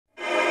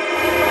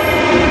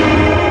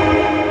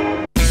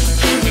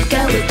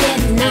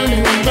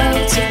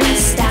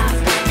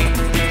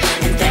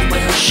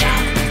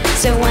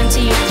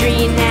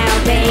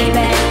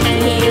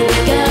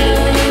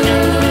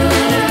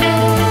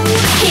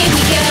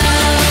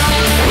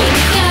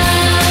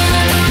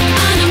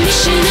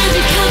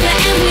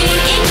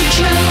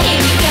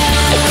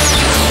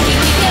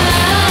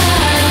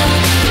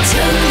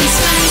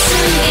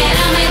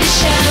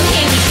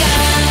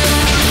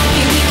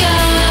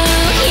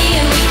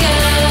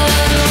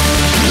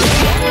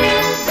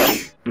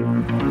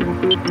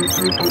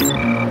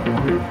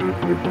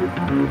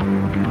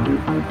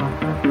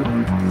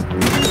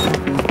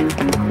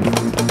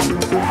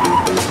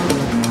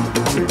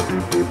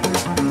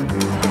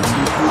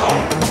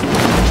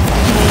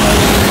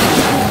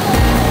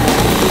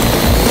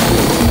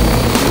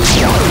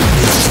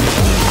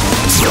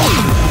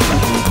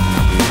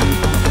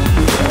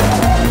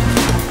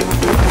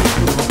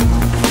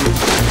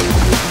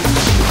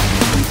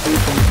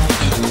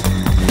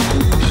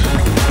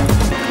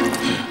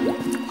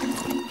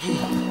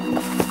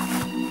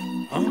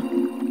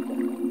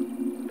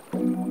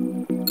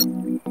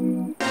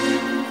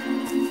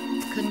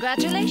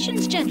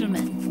Congratulations,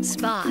 gentlemen.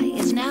 Spy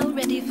is now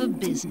ready for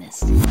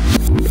business. I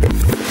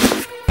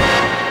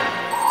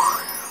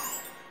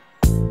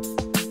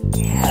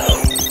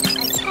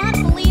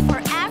can't believe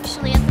we're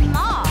actually at the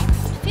mall.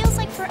 It feels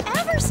like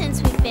forever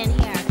since we've been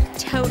here.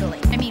 Totally.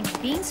 I mean,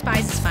 being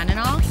spies is fun and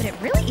all, but it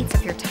really eats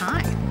up your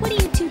time. What are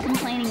you two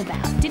complaining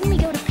about? Didn't we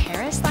go to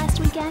Paris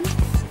last weekend?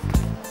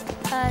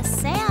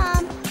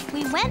 Sam,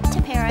 we went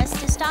to Paris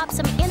to stop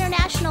some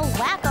international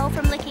wacko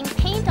from licking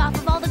paint off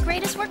of all the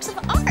greatest works of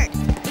art.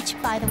 Which,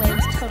 by the way,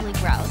 was totally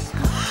gross.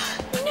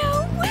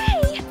 No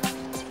way!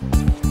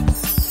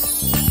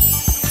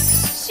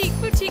 Chic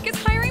Boutique is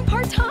hiring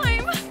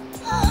part-time.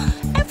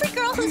 Every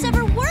girl who's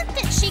ever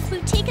worked at Chic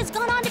Boutique has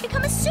gone on to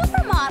become a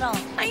supermodel.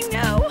 I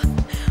know.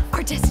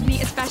 Our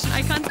destiny as fashion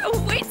icons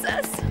awaits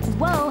us.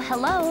 Whoa,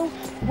 hello.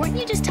 Weren't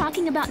you just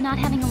talking about not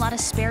having a lot of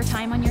spare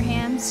time on your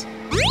hands?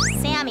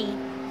 Sammy,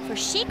 for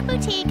Chic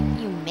Boutique,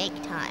 you make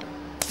time.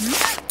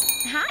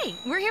 Hi,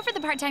 we're here for the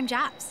part-time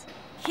jobs.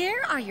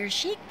 Here are your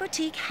Chic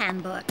Boutique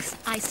handbooks.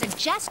 I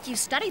suggest you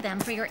study them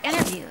for your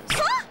interviews.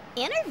 Huh?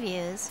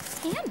 Interviews?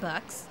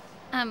 Handbooks?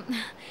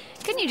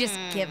 Couldn't you just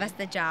give us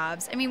the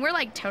jobs? I mean, we're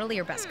like totally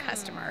your best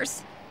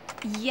customers.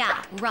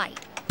 Yeah, right.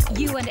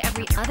 You and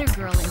every other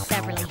girl in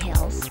Beverly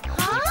Hills.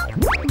 Huh?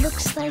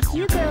 Looks like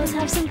you girls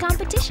have some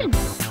competition.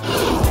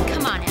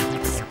 Come on,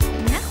 Alex.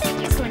 Nothing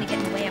is going to get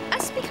in the way of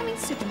us becoming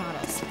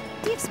supermodels.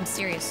 We have some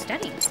serious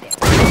studying to do.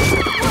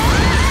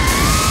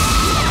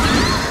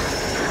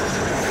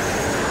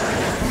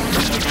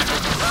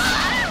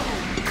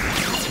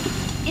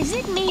 Is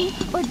it me,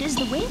 or does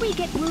the way we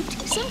get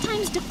whooped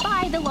sometimes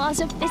defy the laws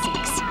of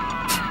physics?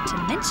 To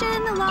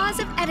mention the laws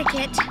of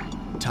etiquette.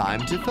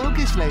 Time to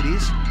focus,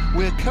 ladies.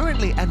 We're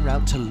currently en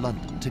route to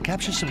London to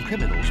capture some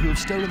criminals who have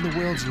stolen the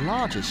world's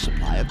largest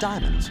supply of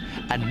diamonds.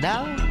 And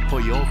now for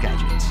your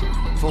gadgets.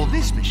 For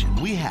this mission,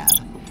 we have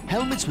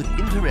helmets with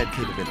infrared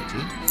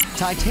capability,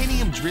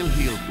 titanium drill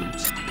heel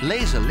boots,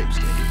 laser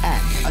lipstick,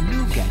 and a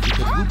new gadget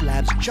that WOOHP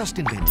Labs just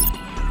invented,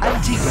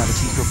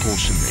 anti-gravity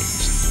propulsion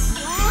rings.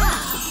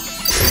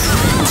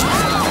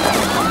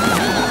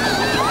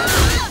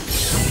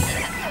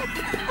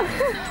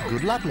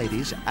 Good luck,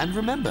 ladies, and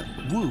remember,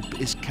 WOOHP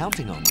is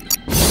counting on you.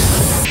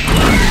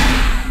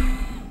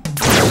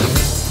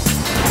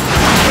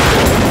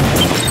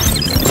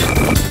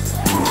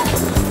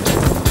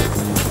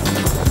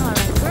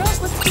 Alright,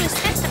 girls, let's do a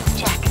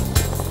systems check.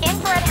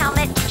 Infrared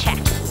helmet, check.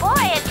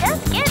 Boy, it does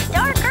get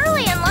dark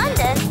early in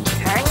London.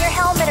 Turn your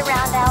helmet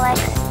around, Alex.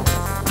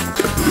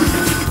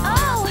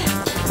 Oh,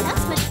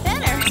 that's much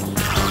better.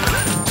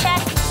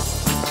 Check.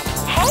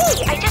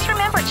 Hey, I just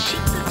remembered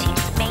Chic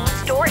Boutique's main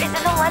store is in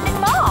the London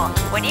Mall.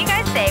 What do you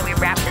guys say we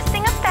wrap this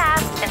thing up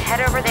fast and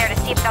head over there to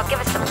see if they'll give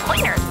us some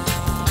pointers?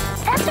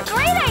 That's a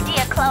great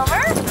idea,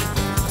 Clover.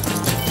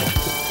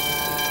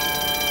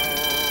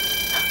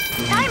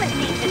 Diamond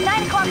Thieves at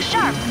 9 o'clock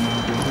sharp.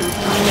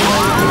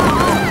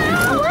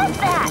 Who was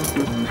that?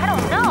 I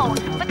don't know,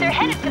 but they're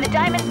headed for the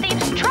Diamond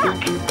Thieves truck.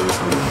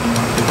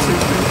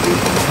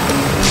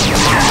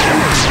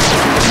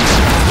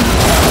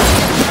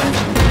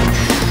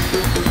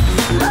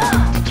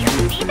 Did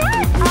you see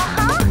that?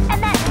 Uh-huh.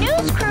 And that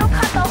news crew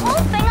caught the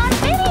whole thing on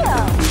video.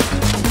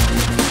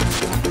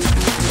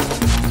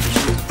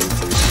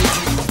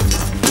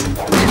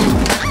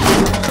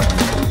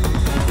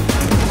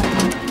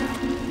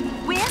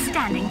 We're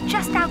standing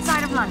just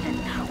outside of London,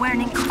 where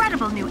an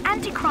incredible new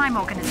anti-crime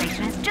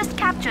organization has just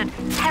captured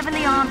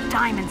heavily armed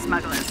diamond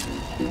smugglers.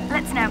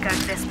 Let's now go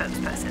to their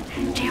spokesperson,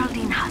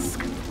 Geraldine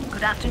Husk.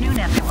 Good afternoon,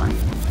 everyone.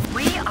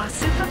 We are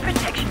Super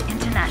Protection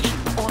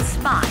International, or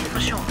SPI for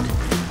short.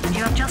 And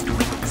you have just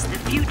witnessed the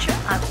future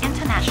of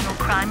international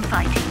crime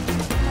fighting.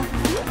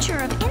 The future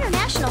of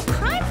international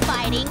crime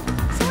fighting?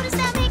 So what does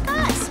that make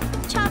us?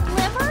 Chopped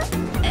liver?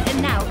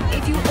 Now,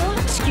 if you all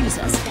excuse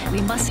us,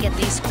 we must get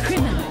these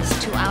criminals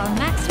to our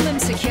maximum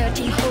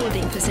security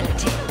holding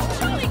facility.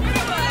 I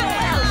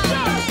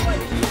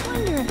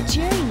wonder if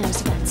Jerry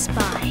knows about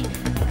Spy.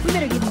 We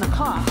better give him a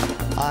call.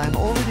 I'm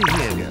already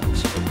here,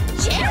 girls.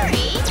 Jerry?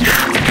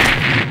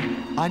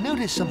 I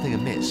noticed something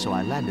amiss, so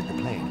I landed the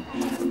plane.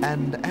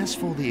 And as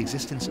for the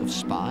existence of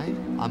Spy,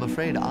 I'm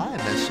afraid I'm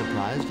as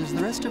surprised as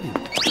the rest of you.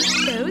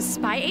 Those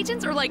spy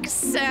agents are like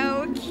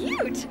so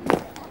cute.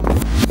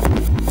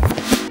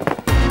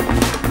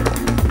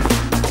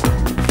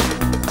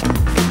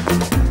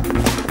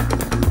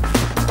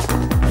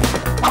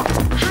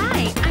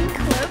 Hi, I'm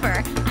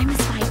Clover. I'm a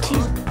spy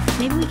too.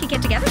 Maybe we could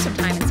get together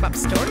sometime and swap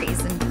stories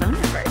and phone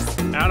numbers.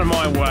 Out of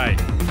my way.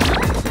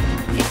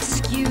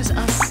 Excuse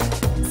us.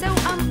 So,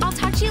 I'll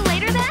talk to you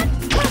later then?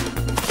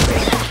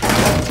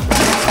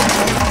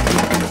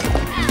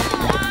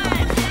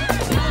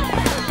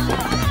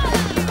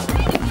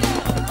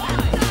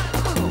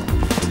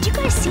 Did you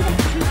guys see that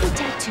creepy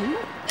tattoo?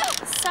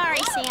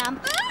 Sorry, Sam.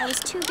 I was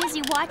too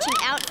busy watching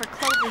out for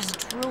Clover's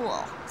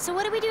drool. So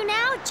what do we do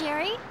now,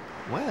 Jerry?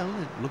 Well,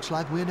 it looks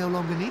like we're no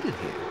longer needed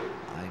here.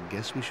 I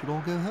guess we should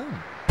all go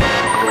home.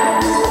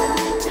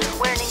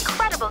 Where an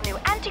incredible new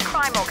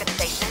anti-crime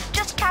organization has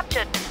just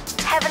captured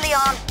heavily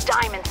armed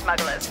diamond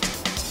smugglers.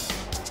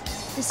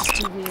 This is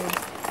too weird.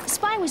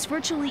 Spy was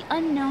virtually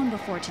unknown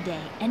before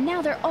today, and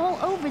now they're all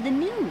over the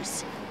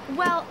news.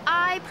 Well,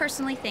 I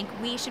personally think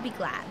we should be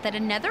glad that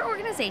another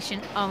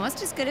organization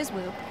almost as good as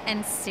WOOHP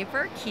and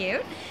super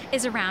cute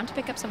is around to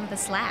pick up some of the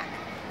slack.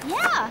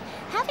 Yeah,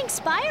 having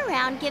Spy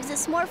around gives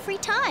us more free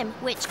time,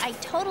 which I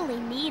totally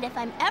need if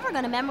I'm ever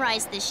going to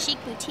memorize this chic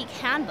boutique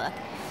handbook.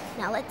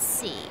 Now let's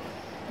see.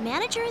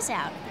 Manager is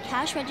out, the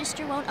cash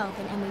register won't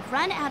open, and we've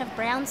run out of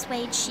brown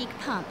suede chic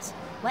pumps.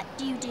 What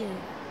do you do?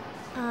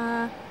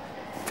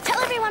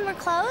 Tell everyone we're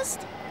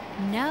closed?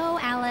 No,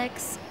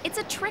 Alex. It's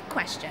a trick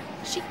question.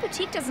 Chic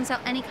Boutique doesn't sell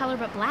any color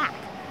but black.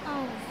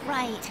 Oh,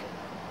 right.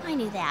 I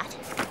knew that.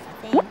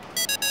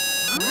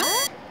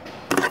 Huh?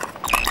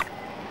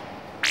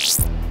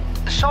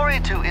 Sorry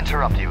to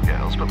interrupt you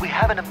girls, but we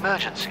have an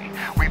emergency.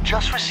 We've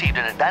just received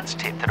an advance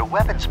tip that a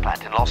weapons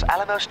plant in Los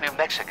Alamos, New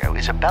Mexico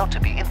is about to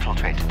be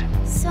infiltrated.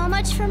 So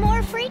much for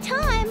more free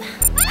time.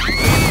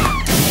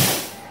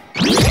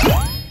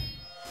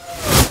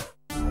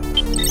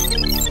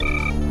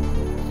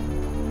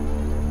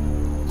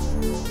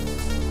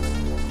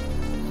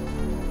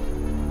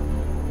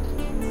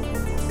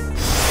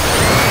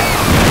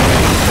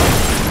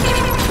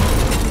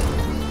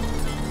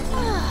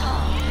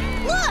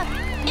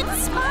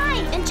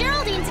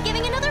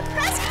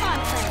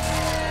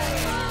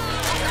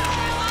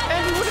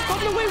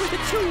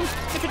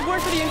 If it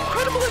weren't for the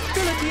incredible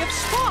ability of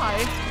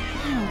Spy.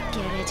 I don't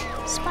get it.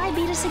 Spy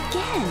beat us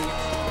again.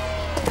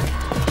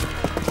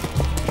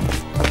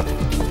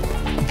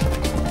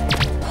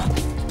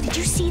 Did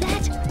you see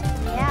that?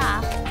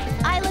 Yeah.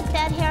 I looked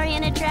that hairy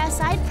in a dress,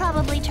 I'd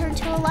probably turn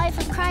to a life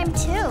of crime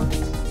too.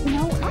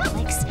 No,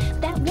 Alex.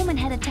 That woman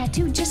had a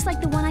tattoo just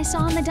like the one I saw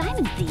on the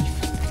Diamond Thief.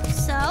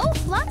 So,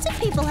 lots of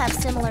people have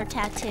similar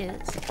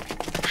tattoos.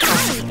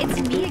 Hi,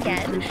 it's me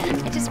again.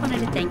 I just wanted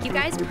to thank you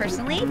guys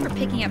personally for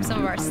picking up some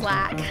of our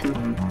slack.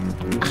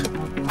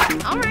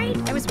 All right,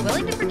 I was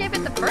willing to forgive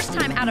it the first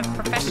time out of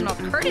professional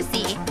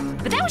courtesy,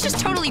 but that was just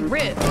totally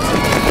rude.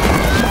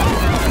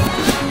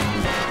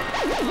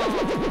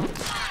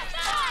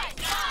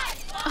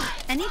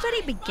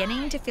 Anybody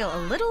beginning to feel a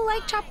little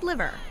like chopped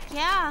liver?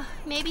 Yeah,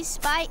 maybe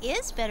Spy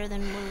is better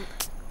than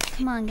WOOHP.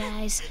 Come on,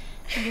 guys.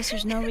 I guess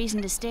there's no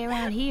reason to stay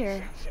around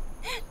here.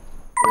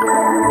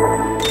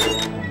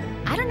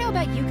 I don't know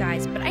about you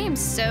guys, but I am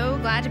so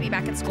glad to be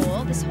back at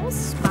school. This whole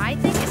Spy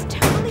thing is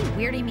totally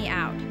weirding me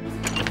out.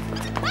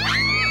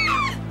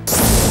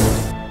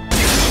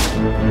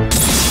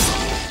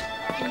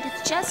 And it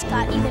just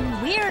got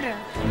even weirder.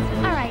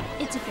 All right,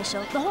 it's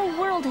official. The whole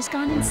world has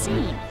gone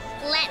insane.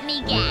 Let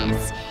me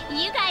guess.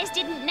 You guys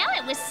didn't know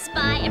it was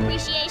Spy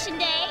Appreciation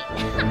Day?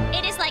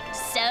 It is like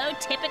so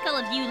typical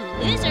of you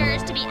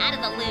losers to be out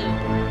of the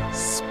loop.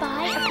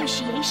 Spy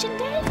Appreciation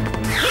Day?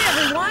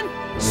 Hey everyone!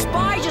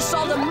 Spy just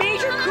saw the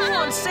major coup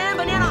on San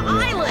Banana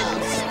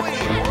Island!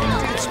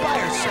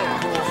 Spider's so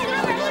cool.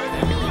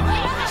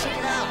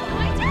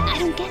 I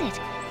don't get it.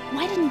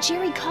 Why didn't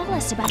Jerry call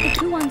us about the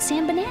coup on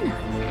San Banana?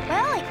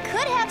 Well, it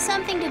could have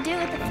something to do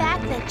with the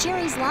fact that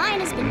Jerry's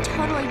line has been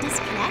totally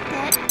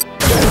disconnected.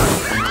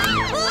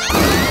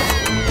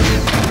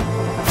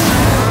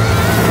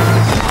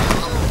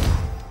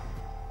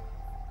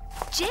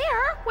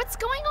 Jer, what's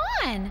going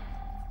on?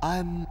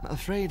 I'm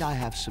afraid I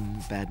have some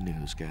bad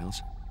news,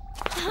 girls.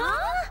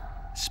 Huh?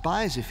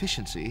 Spy's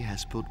efficiency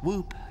has put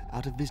WOOHP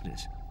out of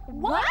business.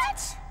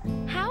 What?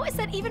 How is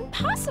that even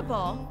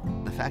possible?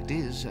 The fact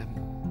is,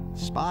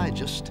 Spy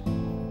just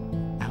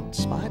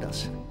outspied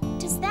us.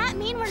 Does that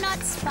mean we're not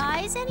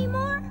spies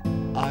anymore?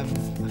 I'm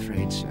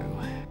afraid so.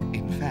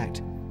 In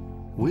fact,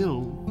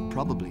 we'll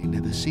probably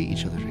never see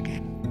each other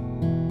again.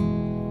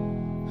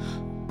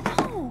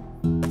 Oh.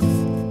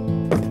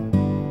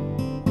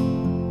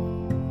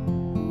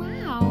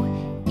 Wow.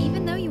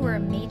 Even though you were a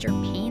major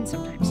pain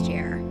sometimes,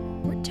 Jer,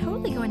 we're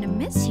totally going to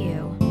miss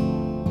you.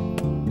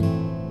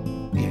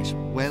 Yes,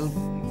 well,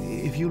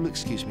 if you'll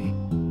excuse me,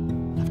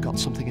 I've got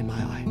something in my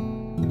eye.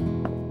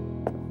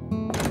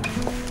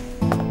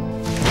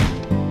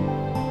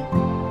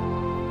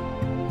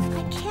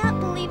 I can't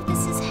believe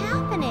this is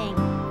happening.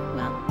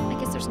 Well, I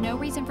guess there's no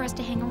reason for us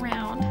to hang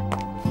around.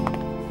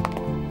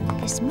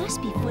 This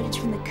must be footage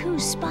from the coup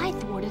Spy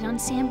thwarted on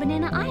San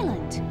Banana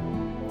Island.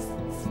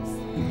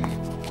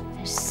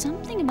 There's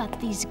something about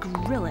these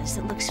gorillas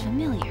that looks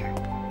familiar.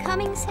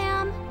 Coming,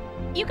 Sam?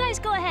 You guys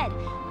go ahead.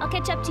 I'll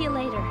catch up to you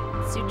later.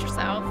 Suit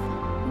yourself.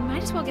 We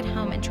might as well get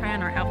home and try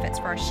on our outfits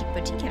for our chic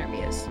boutique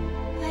interviews.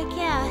 I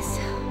guess.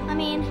 I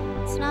mean,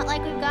 it's not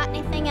like we've got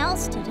anything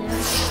else to do.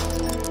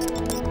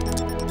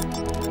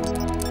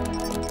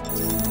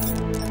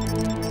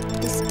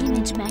 This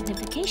image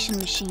magnification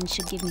machine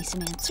should give me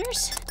some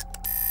answers.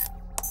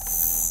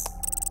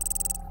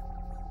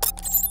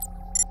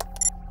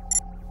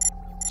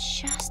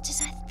 Just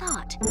as I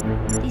thought.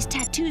 These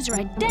tattoos are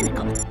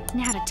identical.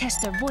 Now to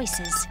test their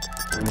voices.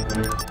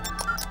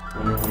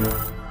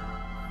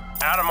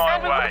 Out of my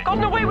way. We've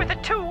gotten away with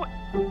it too.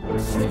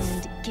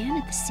 And again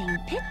at the same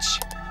pitch.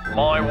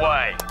 My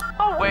way.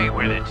 Away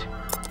with it.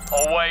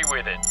 Away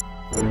with it.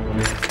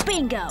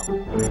 Bingo!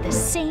 We're the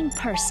same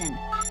person.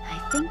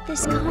 I think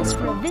this calls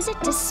for a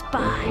visit to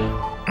Spy.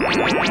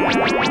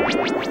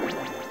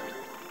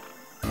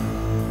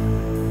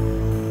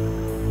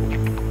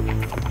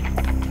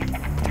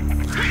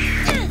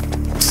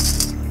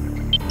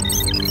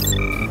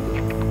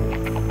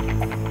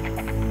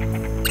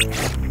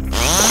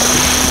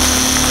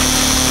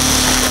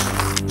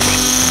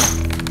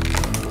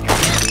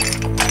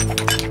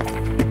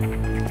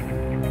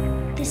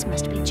 This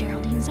must be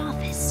Geraldine's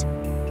office.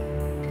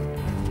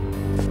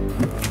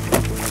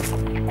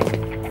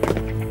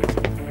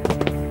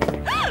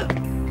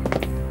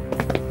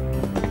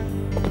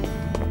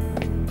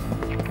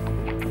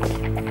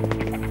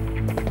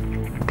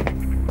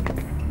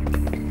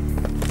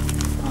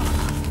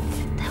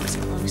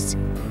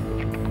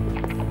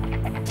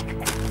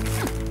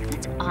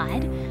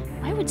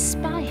 Why would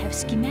Spy have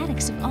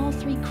schematics of all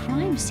 3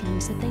 crime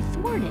scenes that they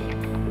thwarted?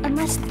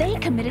 Unless they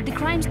committed the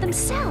crimes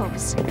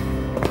themselves.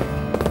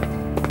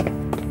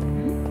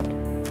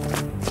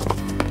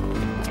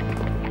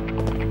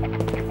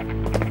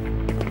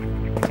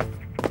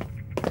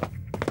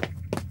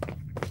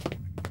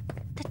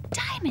 The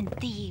Diamond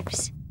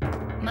Thieves.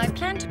 My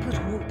plan to put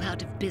WOOHP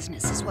out of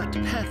business has worked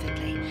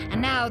perfectly,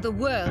 and now the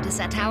world is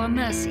at our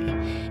mercy.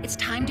 It's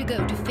time to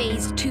go to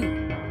phase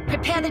 2.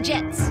 Prepare the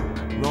jets.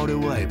 Right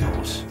away,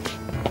 boss.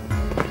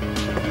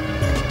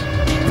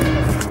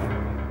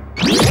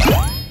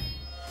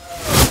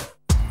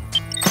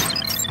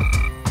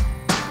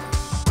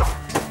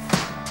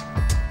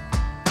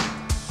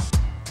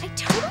 I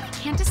totally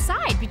can't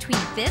decide between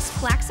this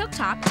black silk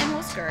top and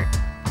wool skirt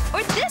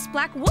or this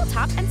black wool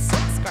top and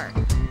silk skirt.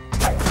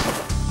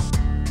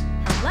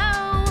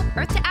 Hello?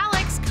 Earth to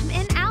Alex. Come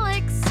in,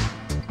 Alex.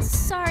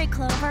 Sorry,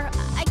 Clover.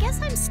 I guess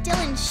I'm still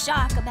in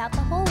shock about the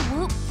whole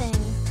WOOHP thing.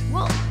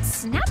 Well,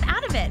 snap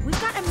out of it.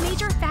 We've got a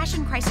major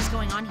fashion crisis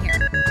going on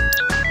here.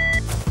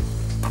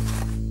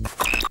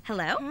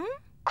 Hello?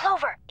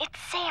 Clover, it's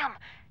Sam.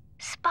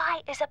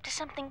 Spy is up to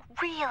something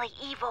really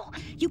evil.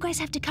 You guys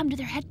have to come to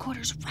their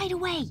headquarters right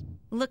away.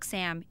 Look,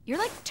 Sam, you're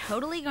like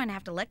totally going to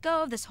have to let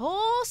go of this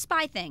whole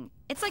Spy thing.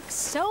 It's like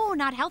so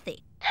not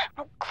healthy.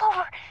 No,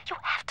 Clover, you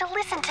have to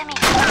listen to me.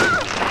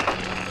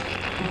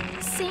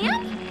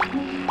 Sam?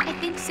 I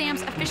think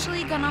Sam's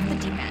officially gone off the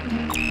deep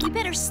end. You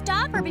better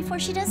stop her before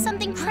she does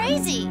something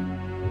crazy.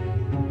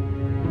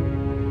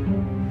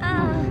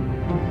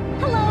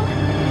 Hello.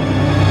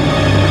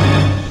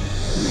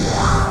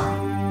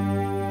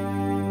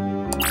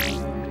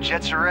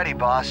 Jets are ready,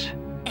 boss.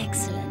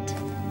 Excellent.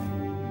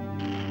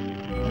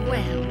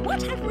 Well,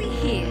 what have we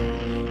here?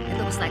 It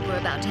looks like we're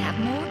about to have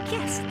more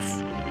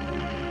guests.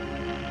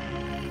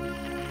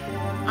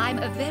 I'm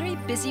a very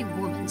busy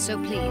woman, so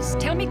please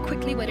tell me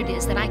quickly what it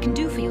is that I can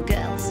do for you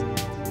girls.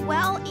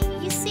 Well,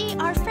 you see,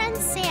 our friend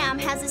Sam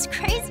has this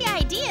crazy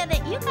idea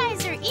that you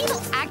guys are evil.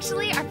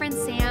 Actually, our friend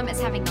Sam is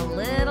having a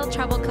little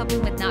trouble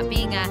coping with not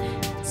being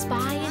a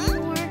spy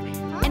anymore.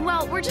 And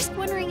well, we're just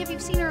wondering if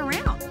you've seen her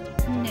around.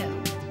 No.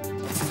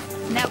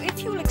 Now,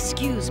 if you'll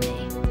excuse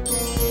me.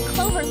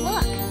 Clover,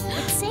 look.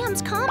 It's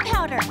Sam's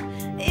compounder.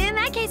 In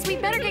that case, we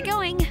better get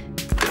going.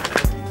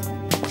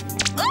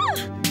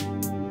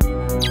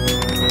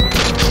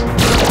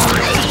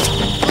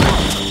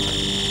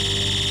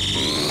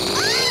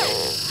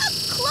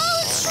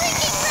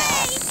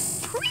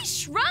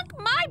 Shrunk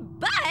my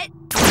butt!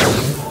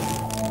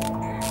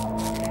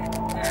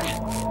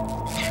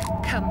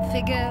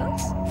 Comfy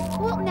girls?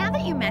 Well, now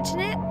that you mention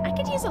it, I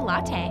could use a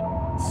latte.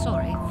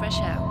 Sorry, fresh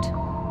out.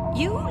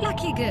 You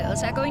lucky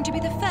girls are going to be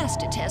the first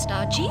to test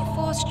our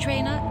G-Force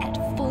trainer at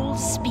full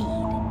speed.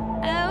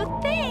 Oh,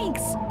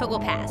 thanks. But we'll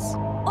pass.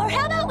 Or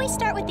how about we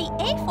start with the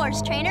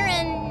A-Force trainer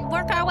and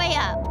work our way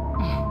up?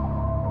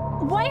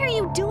 Why are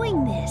you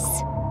doing this?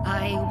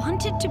 I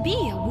wanted to be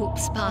a WOOHP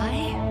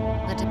spy,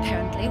 but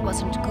apparently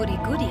wasn't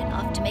goody-goody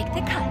enough to make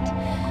the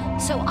cut.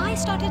 So I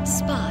started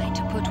Spy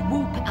to put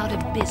WOOHP out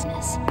of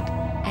business.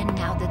 And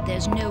now that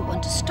there's no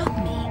one to stop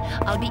me,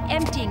 I'll be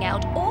emptying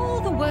out all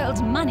the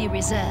world's money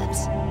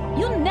reserves.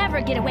 You'll never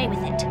get away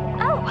with it.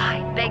 Oh,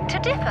 I beg to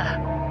differ.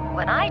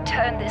 When I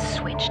turn this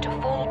switch to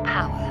full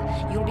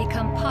power, you'll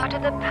become part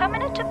of the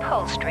permanent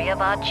upholstery of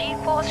our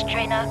G-Force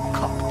trainer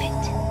cockpit.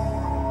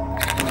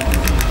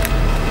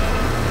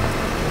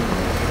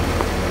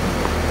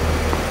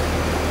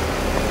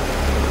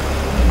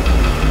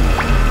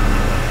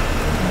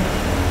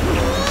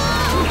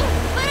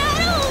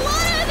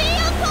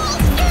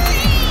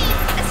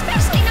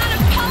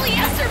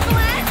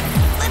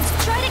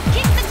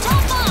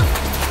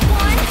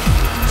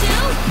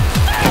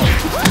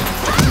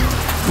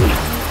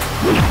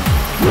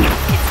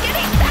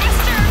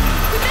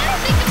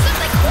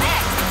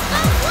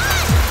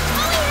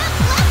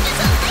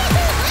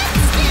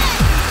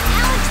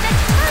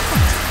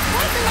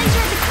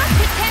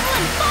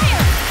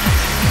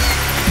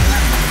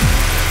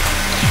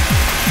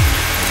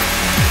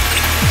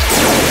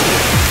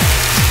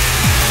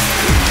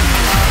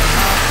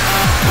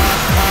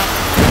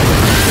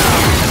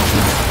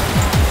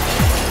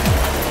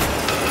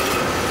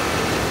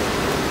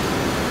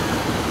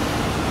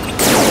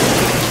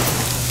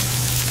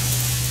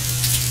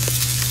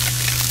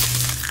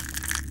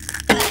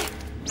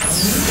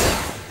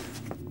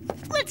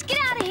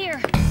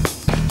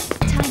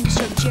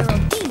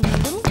 Geraldine a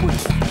little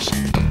WOOHP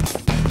action.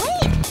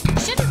 Wait,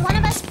 shouldn't one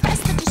of us press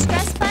the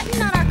distress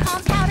button on our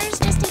compounders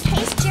just in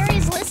case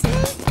Jerry's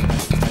listening?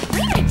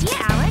 Great idea,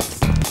 Alex.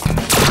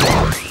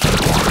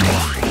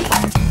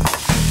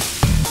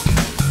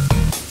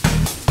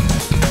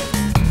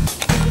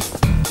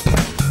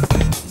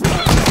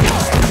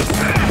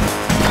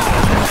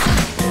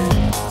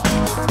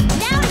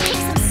 Now to kick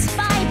some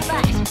spy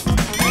butt.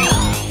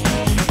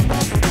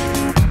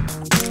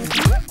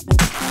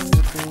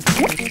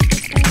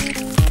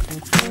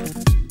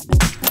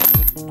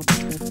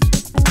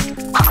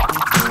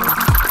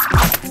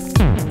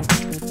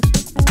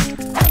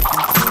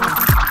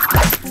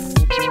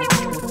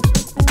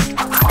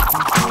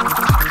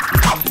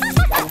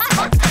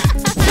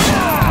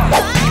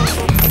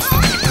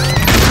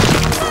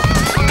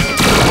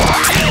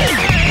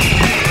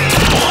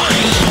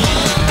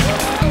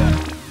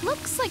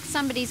 Looks like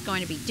somebody's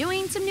going to be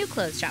doing some new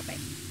clothes shopping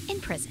in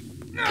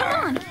prison.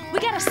 Come on, we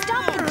gotta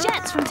stop the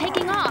jets from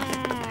taking off.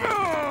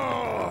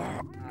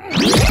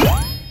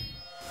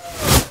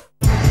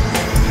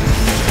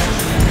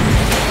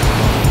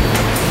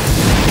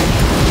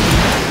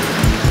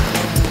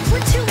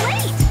 We're too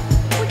late.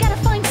 We gotta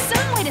find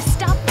some way to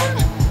stop them.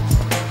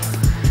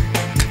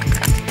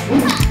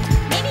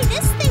 Maybe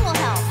this thing will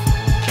help.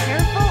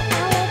 Careful,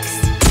 Alex.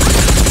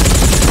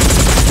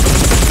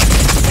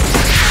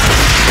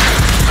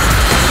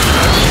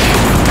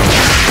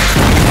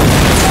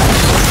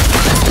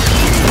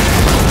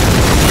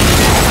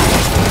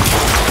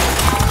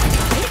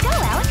 Way to go,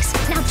 Alex.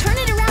 Now turn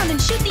it around and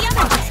shoot the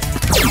other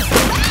jet.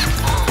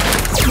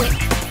 Quick,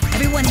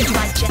 everyone into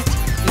my jet.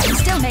 We can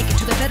still make it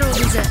to the Federal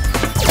Reserve.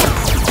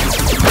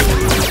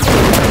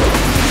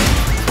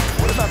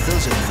 What about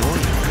those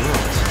annoying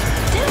girls?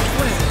 Don't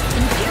worry.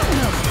 In a few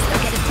moments,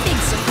 they'll get a big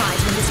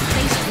surprise when this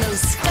place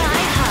blows sky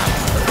high.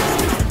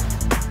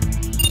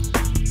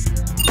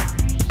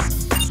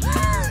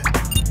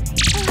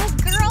 Oh,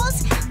 girls,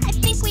 I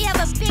think we have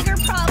a bigger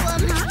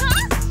problem.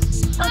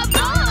 A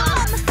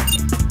bomb!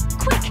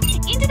 Quick,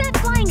 into that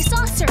flying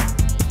saucer.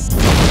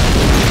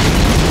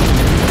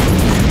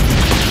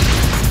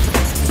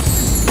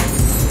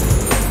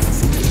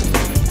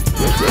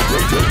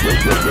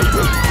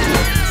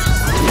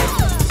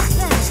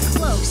 That's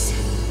close.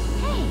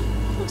 Hey,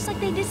 looks like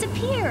they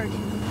disappeared.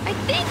 I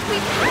think we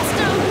passed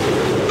them.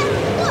 And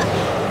look,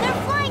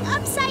 they're flying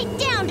upside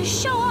down to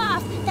show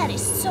off. That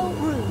is so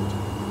rude.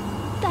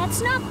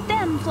 That's not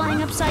them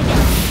flying upside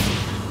down.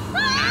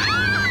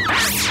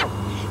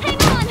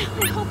 Hang on,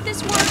 I hope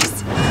this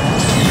works.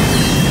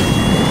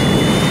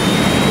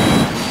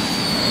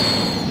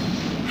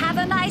 Have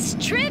a nice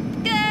trip,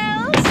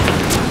 girls.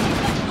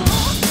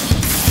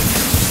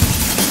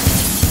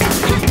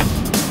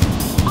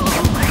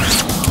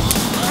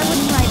 I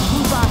wouldn't write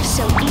WOOHP off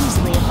so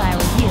easily if I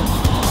were you.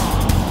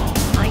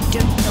 I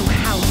don't know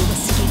how you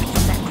escaped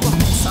from that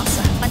rocket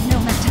saucer, but no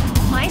matter.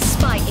 My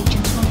spy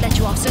agents won't let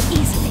you off so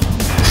easily.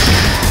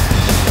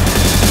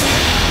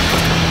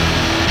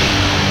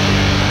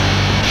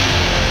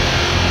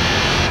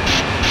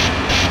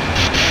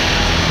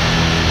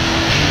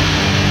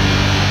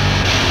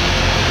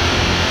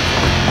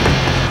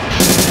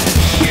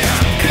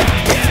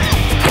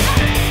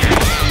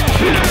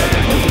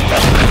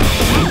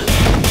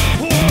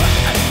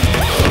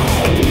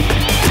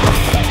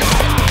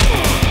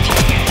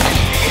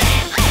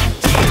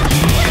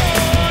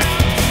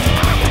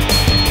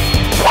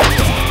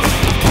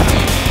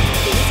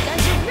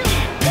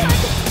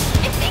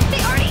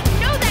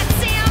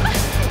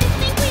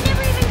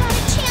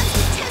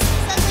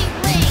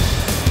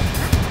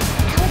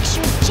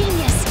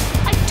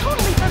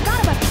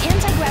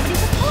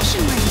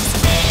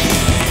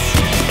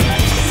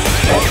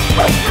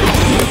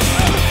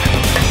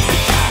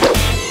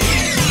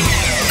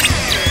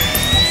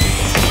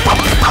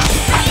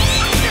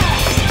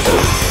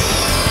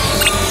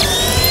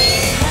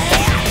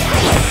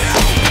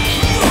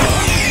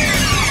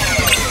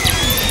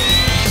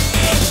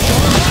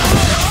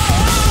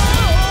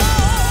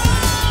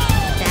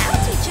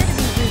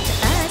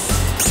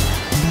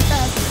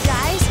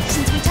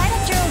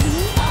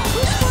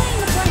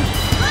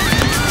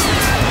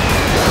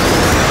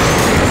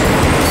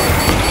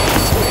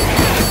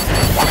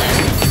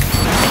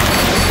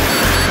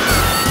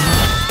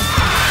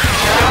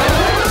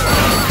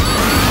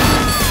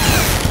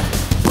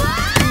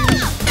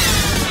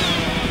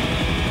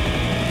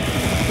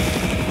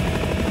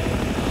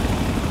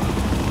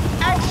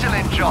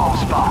 job,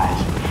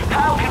 Spies.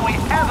 How can we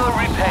ever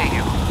repay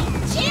you?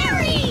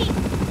 Jerry!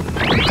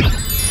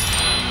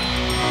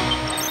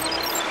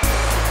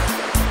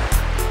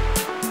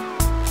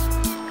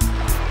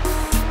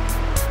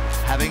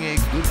 Having a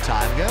good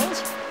time,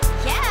 girls?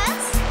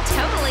 Yes.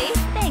 Totally.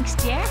 Thanks,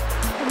 Jer.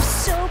 It was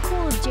so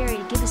cool of Jerry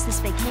to give us this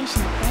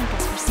vacation and thank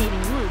us for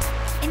saving WOOHP.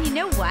 And you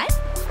know what?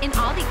 In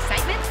all the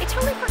excitement, I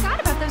totally forgot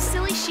about those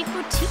silly chic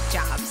boutique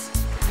jobs.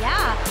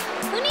 Yeah.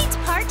 Who needs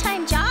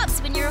part-time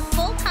jobs when you're a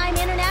full-time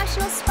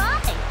international spy?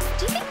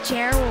 Do you think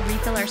Jer will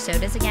refill our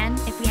sodas again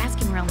if we ask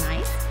him real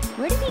nice?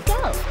 Where did he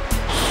go?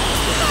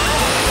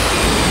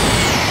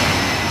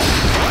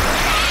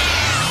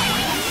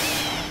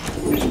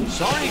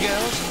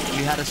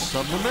 had a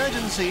sudden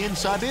emergency in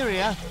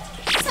Siberia.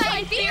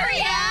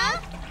 Siberia?